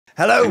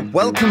Hello,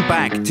 welcome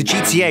back to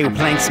GTA. We're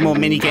playing some more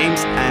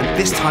mini-games, and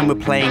this time we're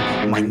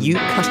playing my new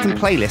custom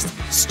playlist,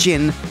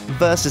 Skin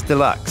vs.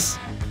 Deluxe.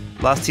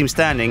 Last team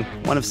standing,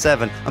 1 of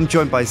 7. I'm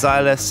joined by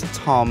Zylus,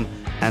 Tom,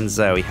 and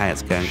Zoe. Hey,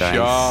 how's it going, guys?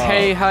 Sure.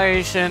 Hey,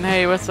 hi, Shin.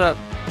 Hey, what's up?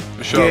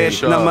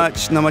 Good, not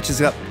much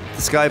is up.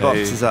 The skybox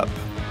is up.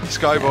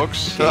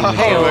 Skybox? Game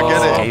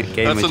I get it.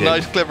 Game That's a widget.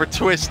 nice, clever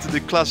twist to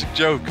the classic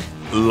joke.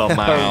 Love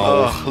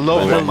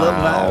Love it.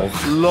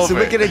 Love So it.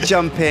 we're going to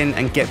jump in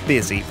and get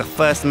busy. The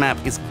first map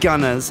is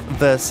Gunners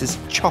versus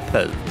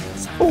Choppers.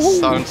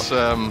 Sounds,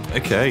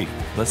 Okay,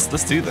 let's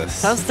do this.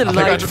 Sounds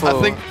delightful.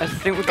 I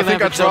think we're gonna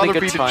have a I'd jolly rather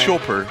good be the time.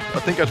 chopper. I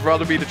think I'd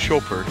rather be the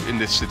chopper in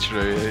this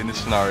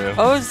scenario.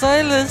 Oh,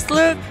 Zylus,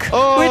 look!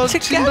 Oh, we're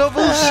together!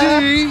 double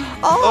C!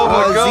 Oh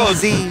my god!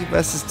 ZZ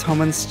versus Tom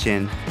and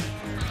Skin.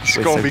 It's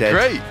We're gonna so be dead.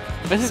 great.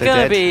 This is So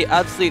gonna dead. be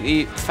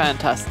absolutely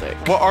fantastic.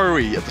 What are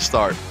we at the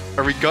start?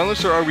 Are we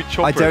gunners or are we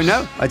choppers?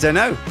 I don't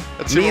know.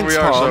 Let's see Me what and we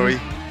are, Tom,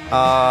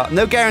 Zoe.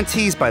 no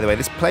guarantees, by the way.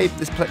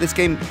 This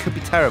game could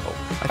be terrible.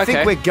 I think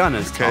Okay. we're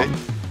Gunners, Okay. Tom.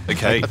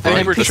 Okay, I think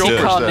right, we're let's do PC it.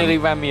 choppers. car then. nearly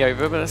ran me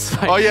over, but it's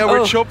fine. Oh yeah,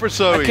 we're choppers,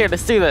 Zoe. Okay,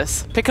 let's do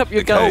this. Pick up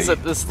your guns Okay,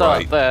 at the start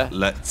right, there.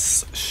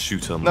 Let's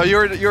shoot them. No,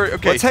 you're okay.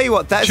 Well, I'll tell you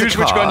what, that's Choose a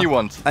car, which gun you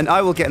want. and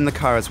I will get in the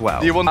car as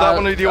well. Do you want that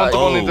one or do you want the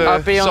one in the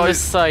I'll be on side? this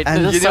side.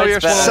 And This you know you're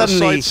side's better. supposed to-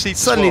 Suddenly, side seats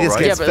as suddenly well, this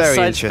right? gets Yeah, but the very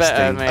side's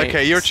better, interesting. mate.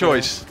 Okay, your So-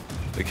 choice.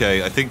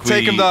 Okay, I think we...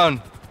 Take him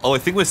down. Oh, I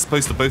think we're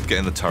supposed to both get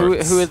in the Who,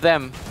 turrets. who are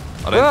them?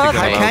 I don't Well, think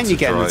I'm How allowed can you to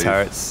get in the drive.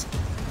 turrets?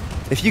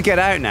 If you get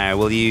out now,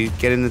 will you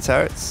get in the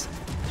turrets?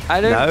 I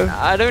don't. No?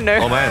 I don't know.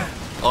 Oh man.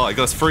 Oh, I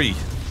got us free.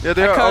 Yeah,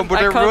 they are, can't- but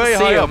I they're can't way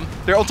see high up. 'em.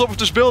 They're on top of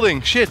this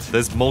building. Shit.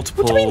 There's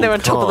multiple What do you mean they're on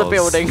top of the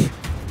cars. building?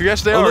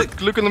 Yes, they Oh, are.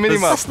 look, Look on the there's-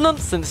 minimap. That's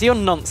nonsense. You're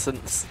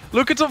nonsense.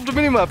 Look at the top of the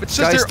minimap. It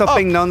says Guys, they're stop up.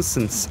 being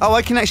nonsense. Oh,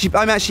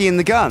 I'm actually in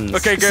the guns.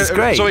 Okay, this is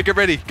great. Zoe, get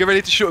ready. Get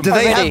ready to shoot Do them.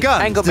 they Ready. have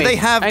guns? Angle Do me. they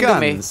have Angle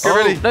me. guns? Get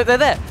ready. Look, they're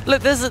there.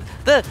 Look, there's a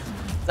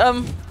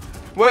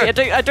Where? Wait,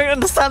 I don't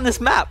understand this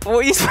map. What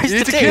are you supposed You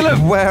need to to do? kill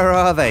him. Where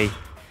are they?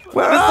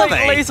 Where There's are like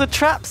they? laser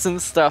traps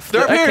and stuff.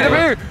 They're up here. Okay.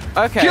 They're here.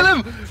 Okay. Kill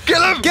him.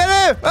 Kill him. Get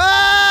him!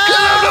 Ah!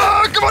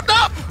 Kill him. No, come on,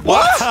 no.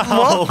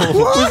 Wow.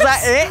 Was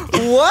that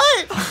it?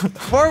 What?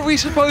 What are we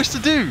supposed to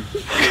do?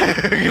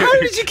 How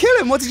did you kill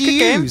him? What did you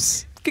game.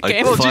 use? Good I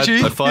game. Oh, fired-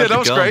 GG. I fired Yeah, that the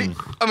was gun. great.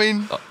 I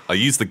mean, I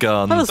used the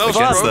gun That was against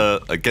fun.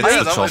 the against Yeah,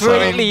 the that was chopper.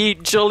 Really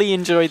jolly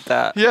enjoyed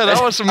that. yeah,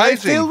 that was I amazing.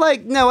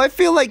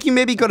 feel like you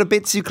maybe got a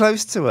bit too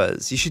close to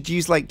us. You should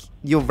use like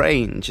your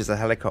range as a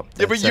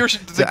helicopter. Yeah, but to, yours-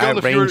 the to gun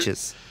of your- outrange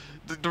us.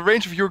 The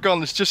range of your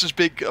gun is just as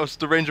big as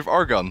the range of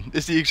our gun.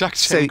 It's the exact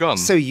same gun.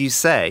 So you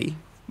say.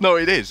 No,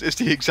 it is. It's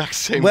the exact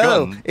same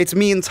Well, gun. it's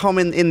me and Tom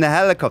in the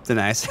helicopter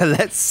now, so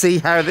let's see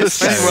how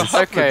this Let's see goes.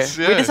 what Okay, happens,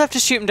 we yeah. just have to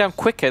shoot him down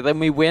quicker, then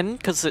we win,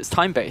 because it's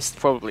time-based,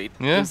 probably.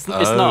 Yeah. It's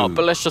Oh. not,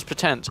 but let's just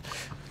pretend.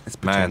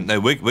 Man,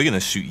 no, we're gonna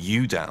shoot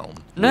you down.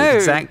 No!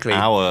 Exactly.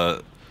 Our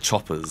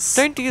choppers.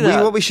 Don't do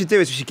that. What we should do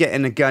is we should get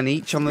in a gun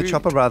each on the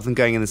chopper rather than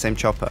going in the same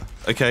chopper.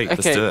 Okay, let's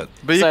Okay. do it.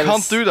 But you Silas.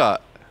 can't do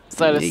that.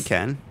 Silas, You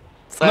can.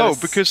 No, Silas,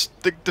 because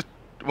the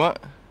what?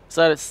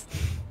 Silas,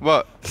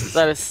 What?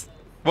 Silas,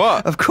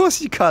 What? Of course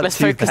you can't let's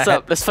do focus that.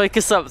 up. Let's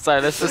focus up,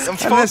 Silas. I'm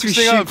Unless we focusing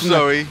shoot up, from the-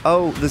 Zoe.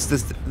 Oh,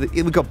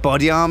 we've got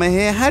body armor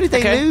here. How did they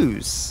Okay.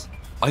 lose?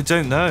 I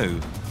don't know.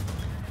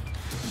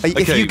 If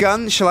Okay. you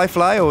gun, shall I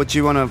fly, or do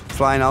you want to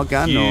fly and I'll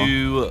gun? Or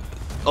You.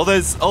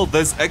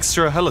 There's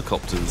extra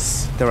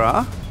helicopters. there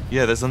are?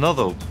 Yeah,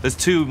 there's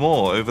 2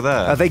 more over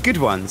there. Are they good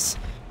ones?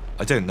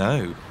 I don't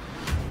know.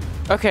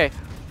 Okay,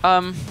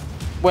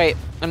 wait,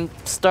 I'm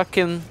stuck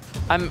in...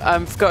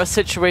 I've got a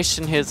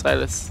situation here,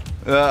 Silas.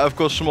 I've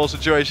got a small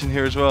situation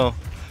here as well.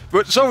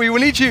 But Zoe, we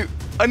need you.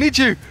 I need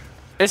you.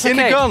 It's In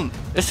okay. the gun.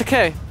 It's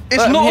okay.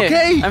 It's I'm not here.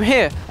 okay. I'm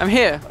here. I'm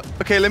here.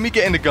 Okay, let me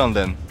get in the gun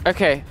then.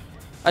 Okay,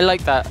 I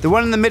like that. The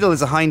one in the middle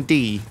is a hind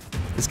D.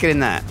 Let's get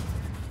in that.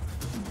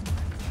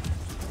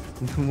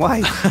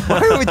 Why?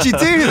 Why would you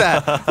do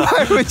that?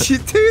 Why would you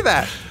do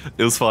that?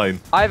 It was fine.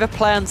 I have a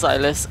plan,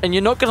 Silas, and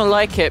you're not gonna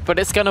like it, but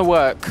it's gonna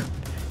work.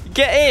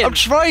 Get in. I'm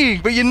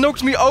trying, but you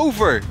knocked me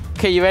over.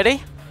 Okay, you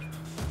ready?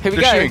 Here we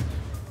They're go. shooting.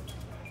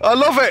 I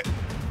love it.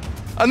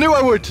 I knew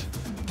I would.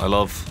 I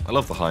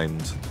love the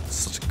hind. It's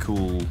such a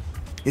cool.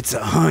 It's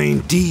a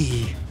hind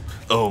D.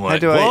 Oh my. How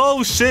do I-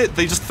 Whoa, shit!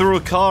 They just threw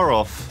a car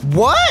off.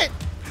 What?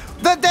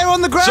 They're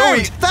on the ground.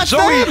 Zoe, That's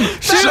Zoe, them.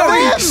 shoot That's him.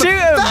 them. Shoot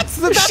him.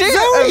 That's Shoot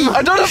Zoe. him.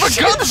 I don't have a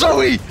gun,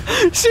 Zoe.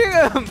 Shoot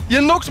him!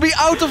 You knocked me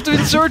out of the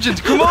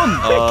insurgent. Come on.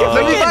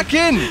 Let me back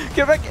in.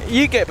 Get back!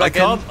 You get back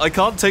I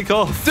can't take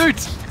off. Dude.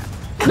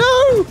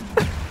 No.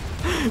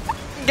 in.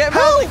 Get him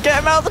out! Get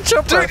him out of the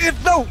chopper! Dude,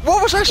 no.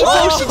 What was I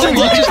supposed to do?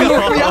 You just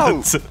knocked me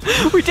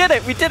out. We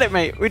did it,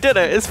 mate. We did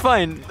it. It's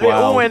fine. It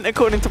Wow. all went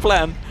according to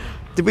plan.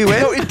 Did we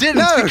win? No, it didn't,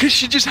 No. because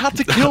you just had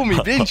to kill me,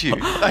 didn't you?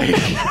 Like,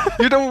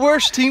 you're the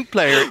worst team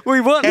player.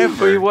 We won.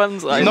 Ever. We won.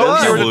 Silas. No,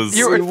 That you're, was-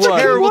 you're a We won.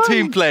 terrible We won.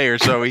 team player,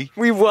 Zoe.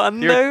 We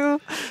won, You're-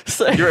 though.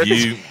 So You're a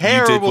You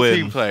terrible did win.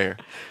 team player.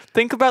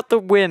 think about the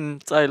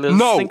win, Silas.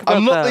 No, think about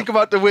I'm not that. thinking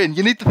about the win.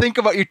 You need to think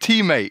about your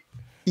teammate.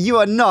 You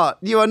are not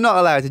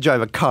allowed to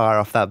drive a car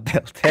off that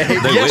building.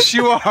 Yes,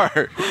 you are.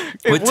 We're It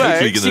totally works.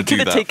 gonna You do could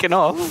have that. taken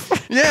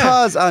off. Yeah.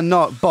 Cars are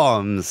not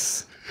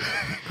bombs.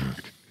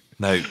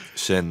 No,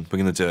 Shin, we're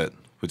gonna do it.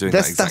 We're doing that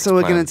That's exact all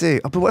we're plan. going to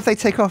do. Oh, but what if they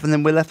take off and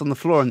then we're left on the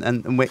floor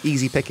and we're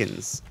easy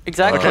pickings?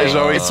 Exactly. Okay,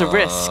 Zoe. It's a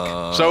risk.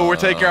 So we're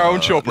taking our own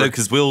chopper. No,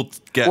 because we'll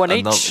get One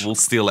another. each. We'll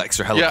steal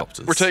extra yeah,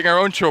 helicopters. we're taking our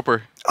own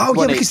chopper. Oh, yeah,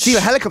 One we could each. steal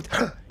a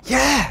helicopter.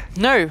 Yeah.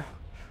 No.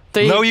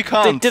 They, No, you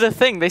can't. They did a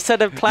thing. They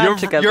said a plan You're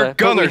together. But we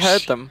gunners.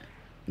 heard them.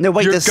 No,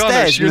 wait, You're there's gunners,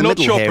 stairs you're in the not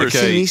middle here. choppers.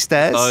 Have you seen these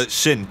stairs?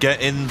 Shin,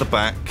 get in the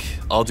back.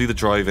 I'll do the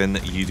driving.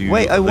 You do.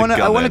 Wait, I the want to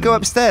gunning. go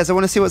upstairs. I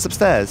want to see what's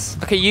upstairs.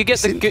 Okay, you get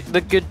See- the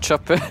good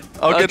chopper.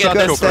 I'll get Go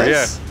that chopper,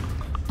 yeah. upstairs.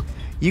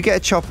 You get a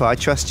chopper. I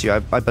trust you. I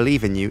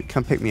believe in you.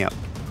 Come pick me up.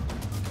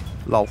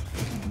 Lol.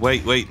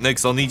 Wait, no,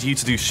 because I'll need you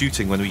to do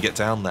shooting when we get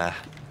down there.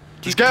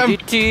 Just get him.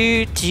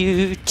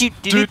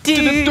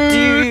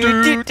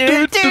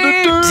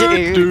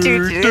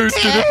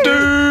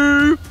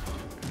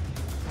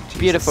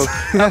 Beautiful.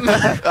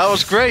 That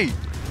was great.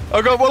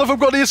 I got one of them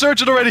got the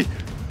insurgent already.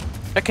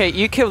 Okay,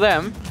 you kill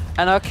them,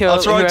 and I'll kill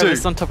That's right,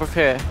 whoever's too. on top of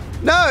here.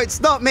 No, it's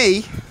not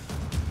me.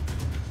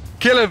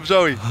 Kill him,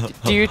 Zoe.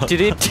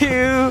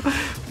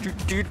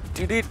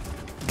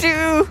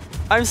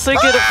 I'm so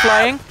good at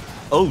flying.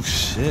 Oh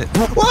shit!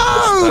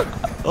 Whoa!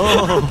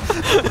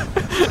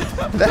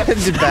 That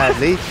ended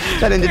badly.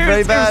 That ended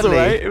very badly.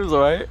 It was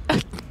alright.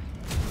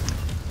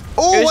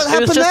 Oh, what It was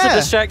happened just a there?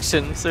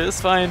 distraction, so it's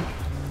fine.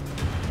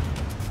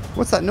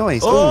 What's that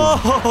noise?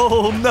 Oh,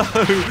 Oh no!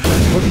 what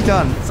have you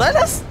done?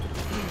 Zylus!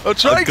 I'm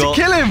trying to got-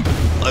 kill him.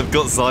 I've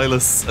got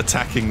Zylus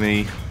attacking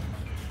me.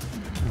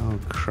 Oh,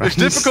 Christ.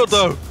 It's difficult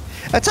though.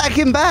 Attack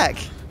him back.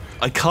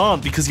 I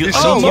can't because you're He's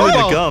so you in the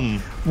mobile. gun.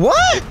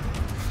 What?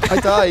 I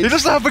He died.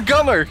 doesn't have a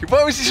gunner.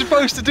 What was he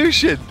supposed to do,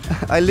 shit?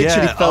 I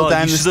literally fell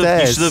down you the should've-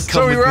 stairs. You should have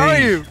come Zoe, with where me. are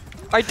you?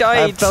 I I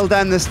died. fell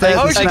down the stairs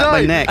How and did you snapped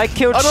my die? neck. I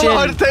killed I don't know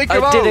how Shin. to take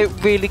him I did out. it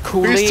really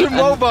coolly. too and-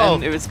 mobile.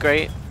 and it was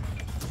great.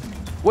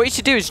 What you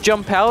should do is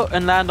jump out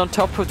and land on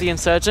top of the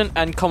insurgent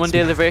and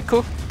commandeer the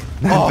vehicle.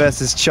 Man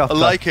versus chopper. I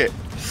like it.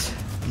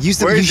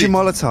 Use Where is your he?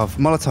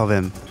 Molotov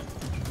him.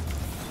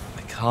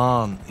 I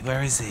can't.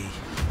 Where is he?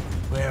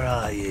 Where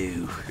are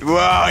you? Where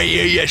are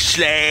you, you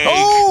slag?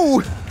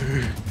 Oh!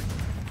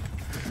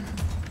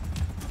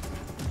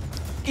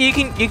 You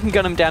can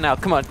gun him down now.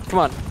 Come on.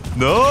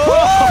 No!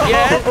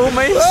 Yeah,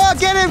 almost. Oh,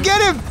 get him!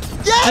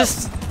 Yes!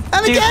 Just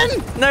and do-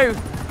 again! No,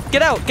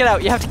 get out.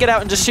 You have to get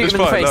out and just shoot It's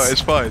him in the fine, face. no,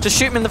 it's fine. Just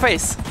shoot him in the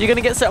face. You're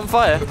gonna get set on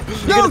fire.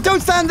 No,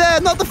 don't stand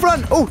there! Not the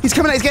front! Oh, he's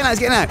coming out, he's getting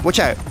out. Watch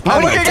out.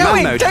 Man look mode, at man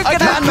going. mode. Don't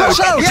get out. Man mode. Push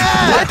out.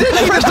 Yeah! I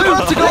didn't press the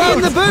button to go Lay out.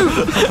 in the boot!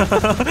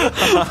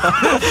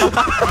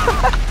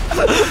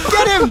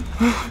 Get him!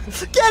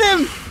 Get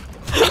him!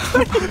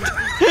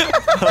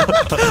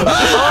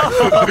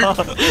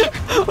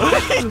 What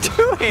are you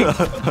doing?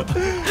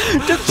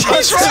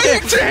 He's trying to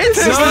hit him. This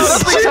is the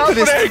Nothing's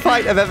stupidest happening.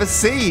 fight I've ever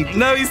seen.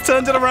 No, he's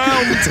turned it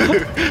around.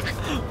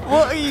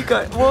 What are you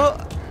going?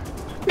 What?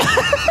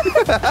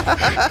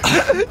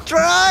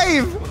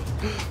 Drive!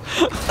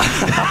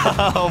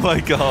 Oh my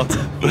god.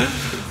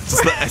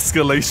 Just the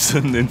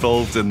escalation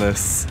involved in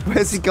this.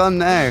 Where's he gone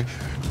now?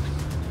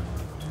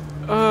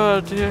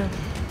 Oh dear.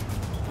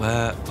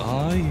 Where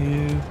are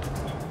you?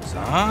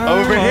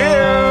 Over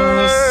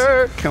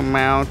here. Come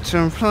out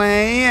and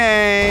play.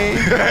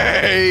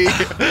 Hey.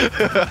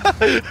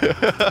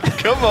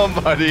 Come on,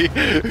 buddy.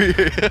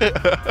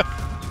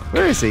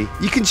 Where is he?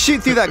 You can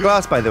shoot through that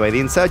glass, by the way. The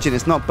insurgent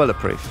is not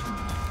bulletproof.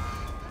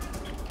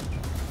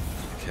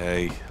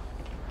 Okay.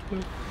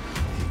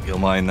 You're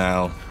mine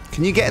now.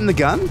 Can you get in the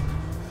gun?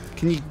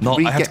 Can you? No,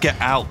 I have to get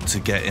out to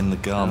get in the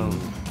gun.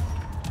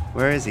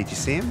 Where is he? Do you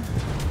see him?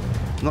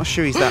 I'm not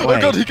sure he's that Oh way.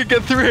 my god, he could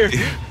get through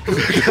here.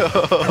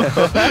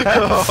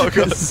 Oh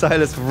god.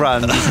 Silas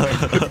runs.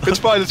 It's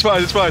fine.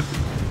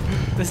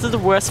 This is the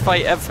worst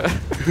fight ever.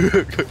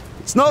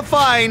 It's not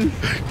fine.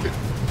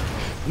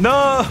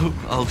 No!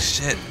 Oh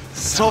shit.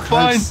 It's all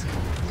fine.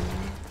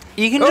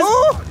 You can just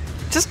Oh!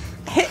 just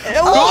hit.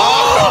 So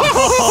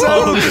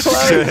close.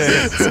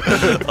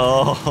 Shit.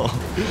 Oh.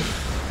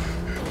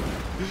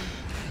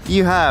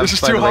 You have, This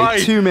is by too the way, high.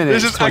 2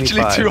 minutes. This is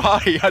actually 25. too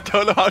high. I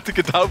don't know how to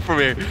get down from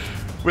here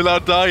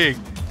without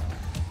dying.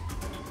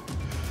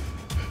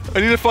 I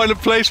need to find a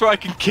place where I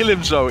can kill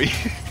him, Zoe.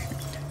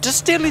 Just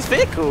steal his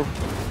vehicle.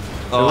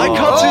 I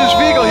can't see his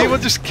vehicle. He will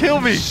just kill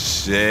me.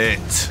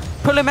 Shit.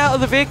 Pull him out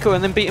of the vehicle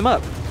and then beat him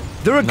up.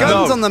 There are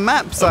guns No. on the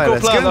map, got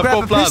Silas. plans, Go and I've grab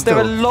got a plans. pistol.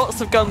 There are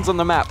lots of guns on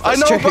the map. I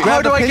That's know, true. but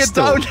how Grab do a I get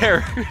pistol. down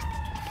there?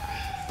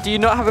 Do you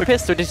not have a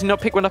pistol? Did you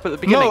not pick one up at the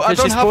beginning? No, I 'Cause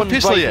don't you have a spawned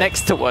pistol right yet.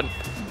 next to one.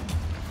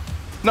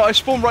 No, I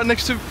spawned right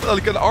next to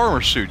like an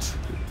armor suit.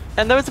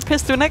 And there was a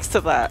pistol next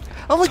to that.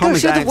 Oh my Tom gosh,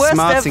 is you're the worst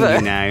outsmarting ever.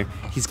 you now.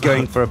 He's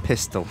going for a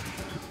pistol.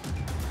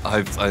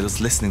 I was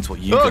listening to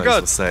what you Oh, guys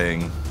God. were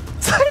saying.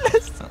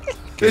 Silas.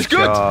 It's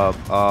good. Job.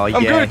 Oh,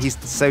 I'm yeah, good. he's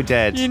so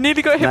dead. You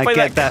nearly got hit Now by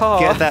get that car.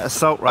 Get that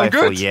assault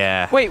rifle, good.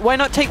 yeah. Wait, why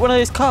not take one of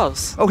those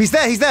cars? Oh, he's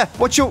there, he's there.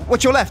 What's your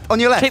left? On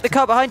your left. Take the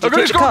car behind you. Okay,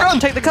 Take he's the got a car. gun.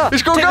 Take the car.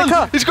 He's got a Take gun. the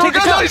car. He's got a Take the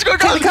gun. car. He's got a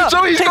Take the gun. car.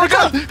 Zoe, he's Take got a the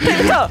car. gun. Take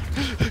the car.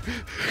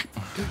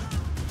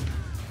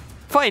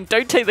 Fine,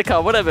 don't take the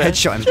car. Whatever.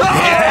 Headshot him.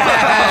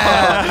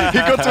 He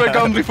got to a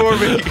gun before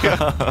me.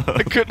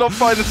 I could not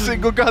find a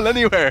single gun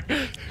anywhere.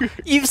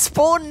 You've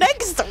spawned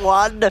next to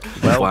one.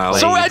 Well Wow.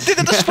 played. So I did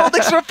it to spawn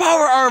next to a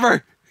power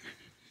armor.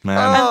 Man.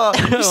 Oh,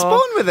 you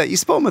spawn with it. You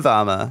spawn with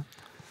armor.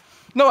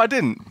 No, I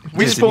didn't.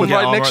 We Did you spawned get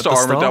right armor next at to the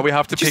armor start? that we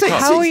have to Did you pick say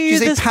up. How are Did you you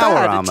say this power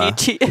bad? armor?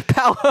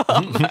 Power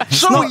armor.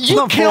 So not- you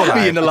not killed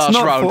Fallout. me in the It's last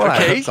not round,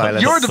 Fallout, okay?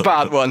 Zylus. You're the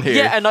bad one here.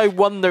 Yeah, and I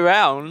won the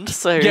round,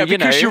 so Yeah,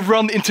 because you you know.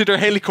 run into their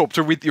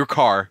helicopter with your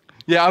car.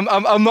 Yeah,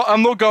 I'm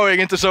not going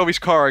into Zoe's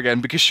car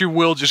again because she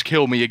will just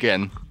kill me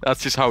again.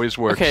 That's just how this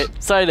works. Okay,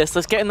 Zylus,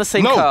 let's get in the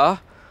same No. car.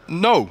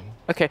 No.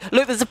 Okay,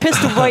 look, there's a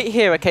pistol right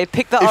here. Okay,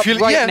 pick that up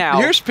right yeah, now.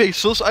 here's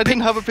pistols. I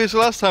didn't have a pistol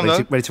last time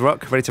though. Ready to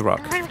rock? Ready to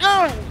rock.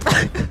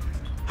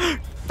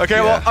 Okay,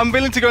 well, I'm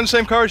willing to go in the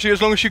same car as you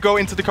as long as you go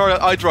into the car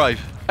that I drive.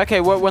 Okay,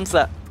 what one's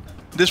that?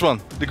 This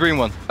one, the green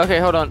one. Okay,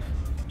 hold on.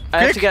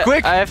 I have to get.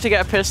 Quick! I have to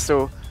get a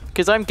pistol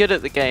because I'm good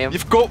at the game.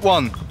 You've got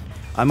one.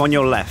 I'm on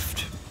your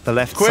left. The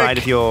left Quick. side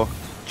of your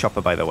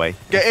chopper, by the way.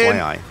 Get in.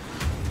 FYI.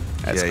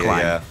 Let's Yeah, climb.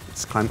 yeah.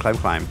 Let's climb, climb,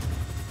 climb.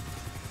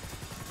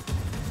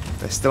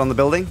 They're still on the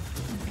building?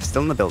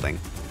 Still in the building.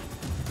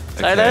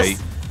 Zylus? Okay.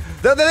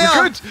 There they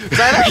are!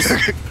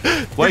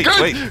 Good. Wait,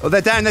 good. wait. Oh,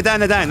 they're down, they're down,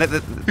 they're down.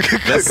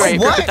 That's great.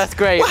 What? That's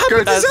great. What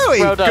happened That's to Zoe?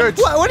 Well done. Good.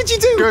 What did you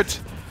do? Good.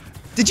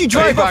 Did you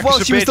drive off while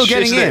is a she was still bitch,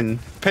 getting isn't in? it?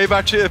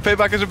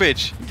 Payback is a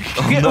bitch.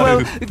 Good,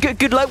 well,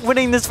 good luck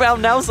winning this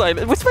round now,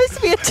 Simon. We're supposed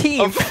to be a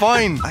team. I'm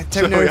fine. I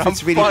don't know if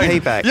it's really fine.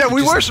 payback. Yeah,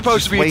 we You were just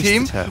supposed to be a wasted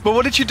team, her. but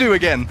what did you do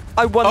again?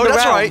 I won Oh, the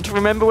that's round. right.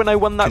 Remember when I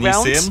won that Can you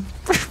round? see him?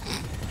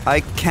 I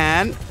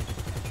can.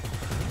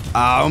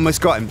 I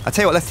almost got him. I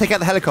tell you what, let's take out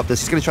the helicopters.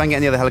 He's going to try and get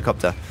in the other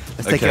helicopter.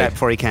 Let's take it Okay. out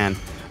before he can.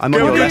 I'm Go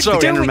on your on, left Zoe.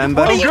 again,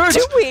 remember? What are I'm you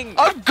good. doing?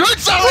 I'm good,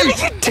 Zoe. What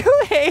are you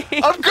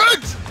doing? I'm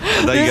good.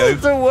 There This you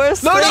is go. the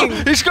worst No, thing.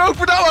 no, he's going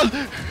for that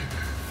one.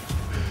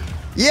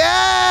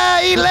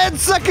 Yeah, he led,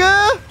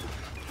 sucker!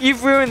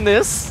 You've ruined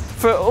this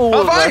for all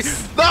Have of I?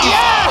 us.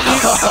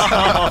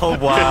 Ah! Oh,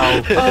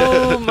 wow.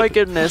 Oh my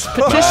goodness.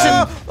 Petition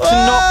to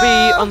not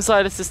be on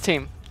Silas's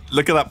team.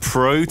 Look at that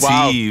pro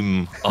Wow.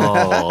 team.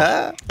 Oh,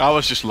 That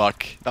was just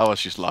luck. That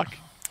was just luck.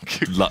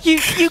 luck. You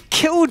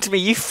killed me.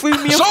 You threw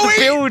me off the Zoe,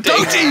 building.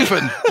 don't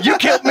even. You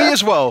killed me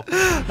as well.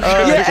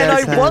 Yeah, and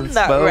I won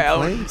that Well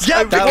round. played. Yeah,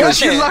 I because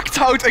won you it. lucked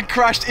out and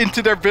crashed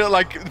into their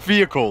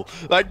vehicle.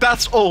 Like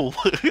that's all.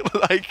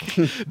 Like,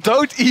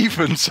 don't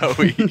even,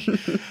 Zoe.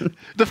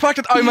 The fact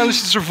that I managed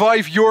to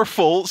survive your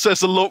fall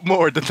says a lot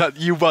more than that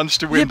you managed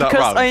to win Yeah, that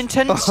because round. I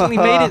intentionally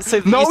made it so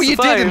that No, you you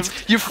survived.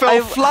 didn't. You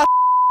fell flat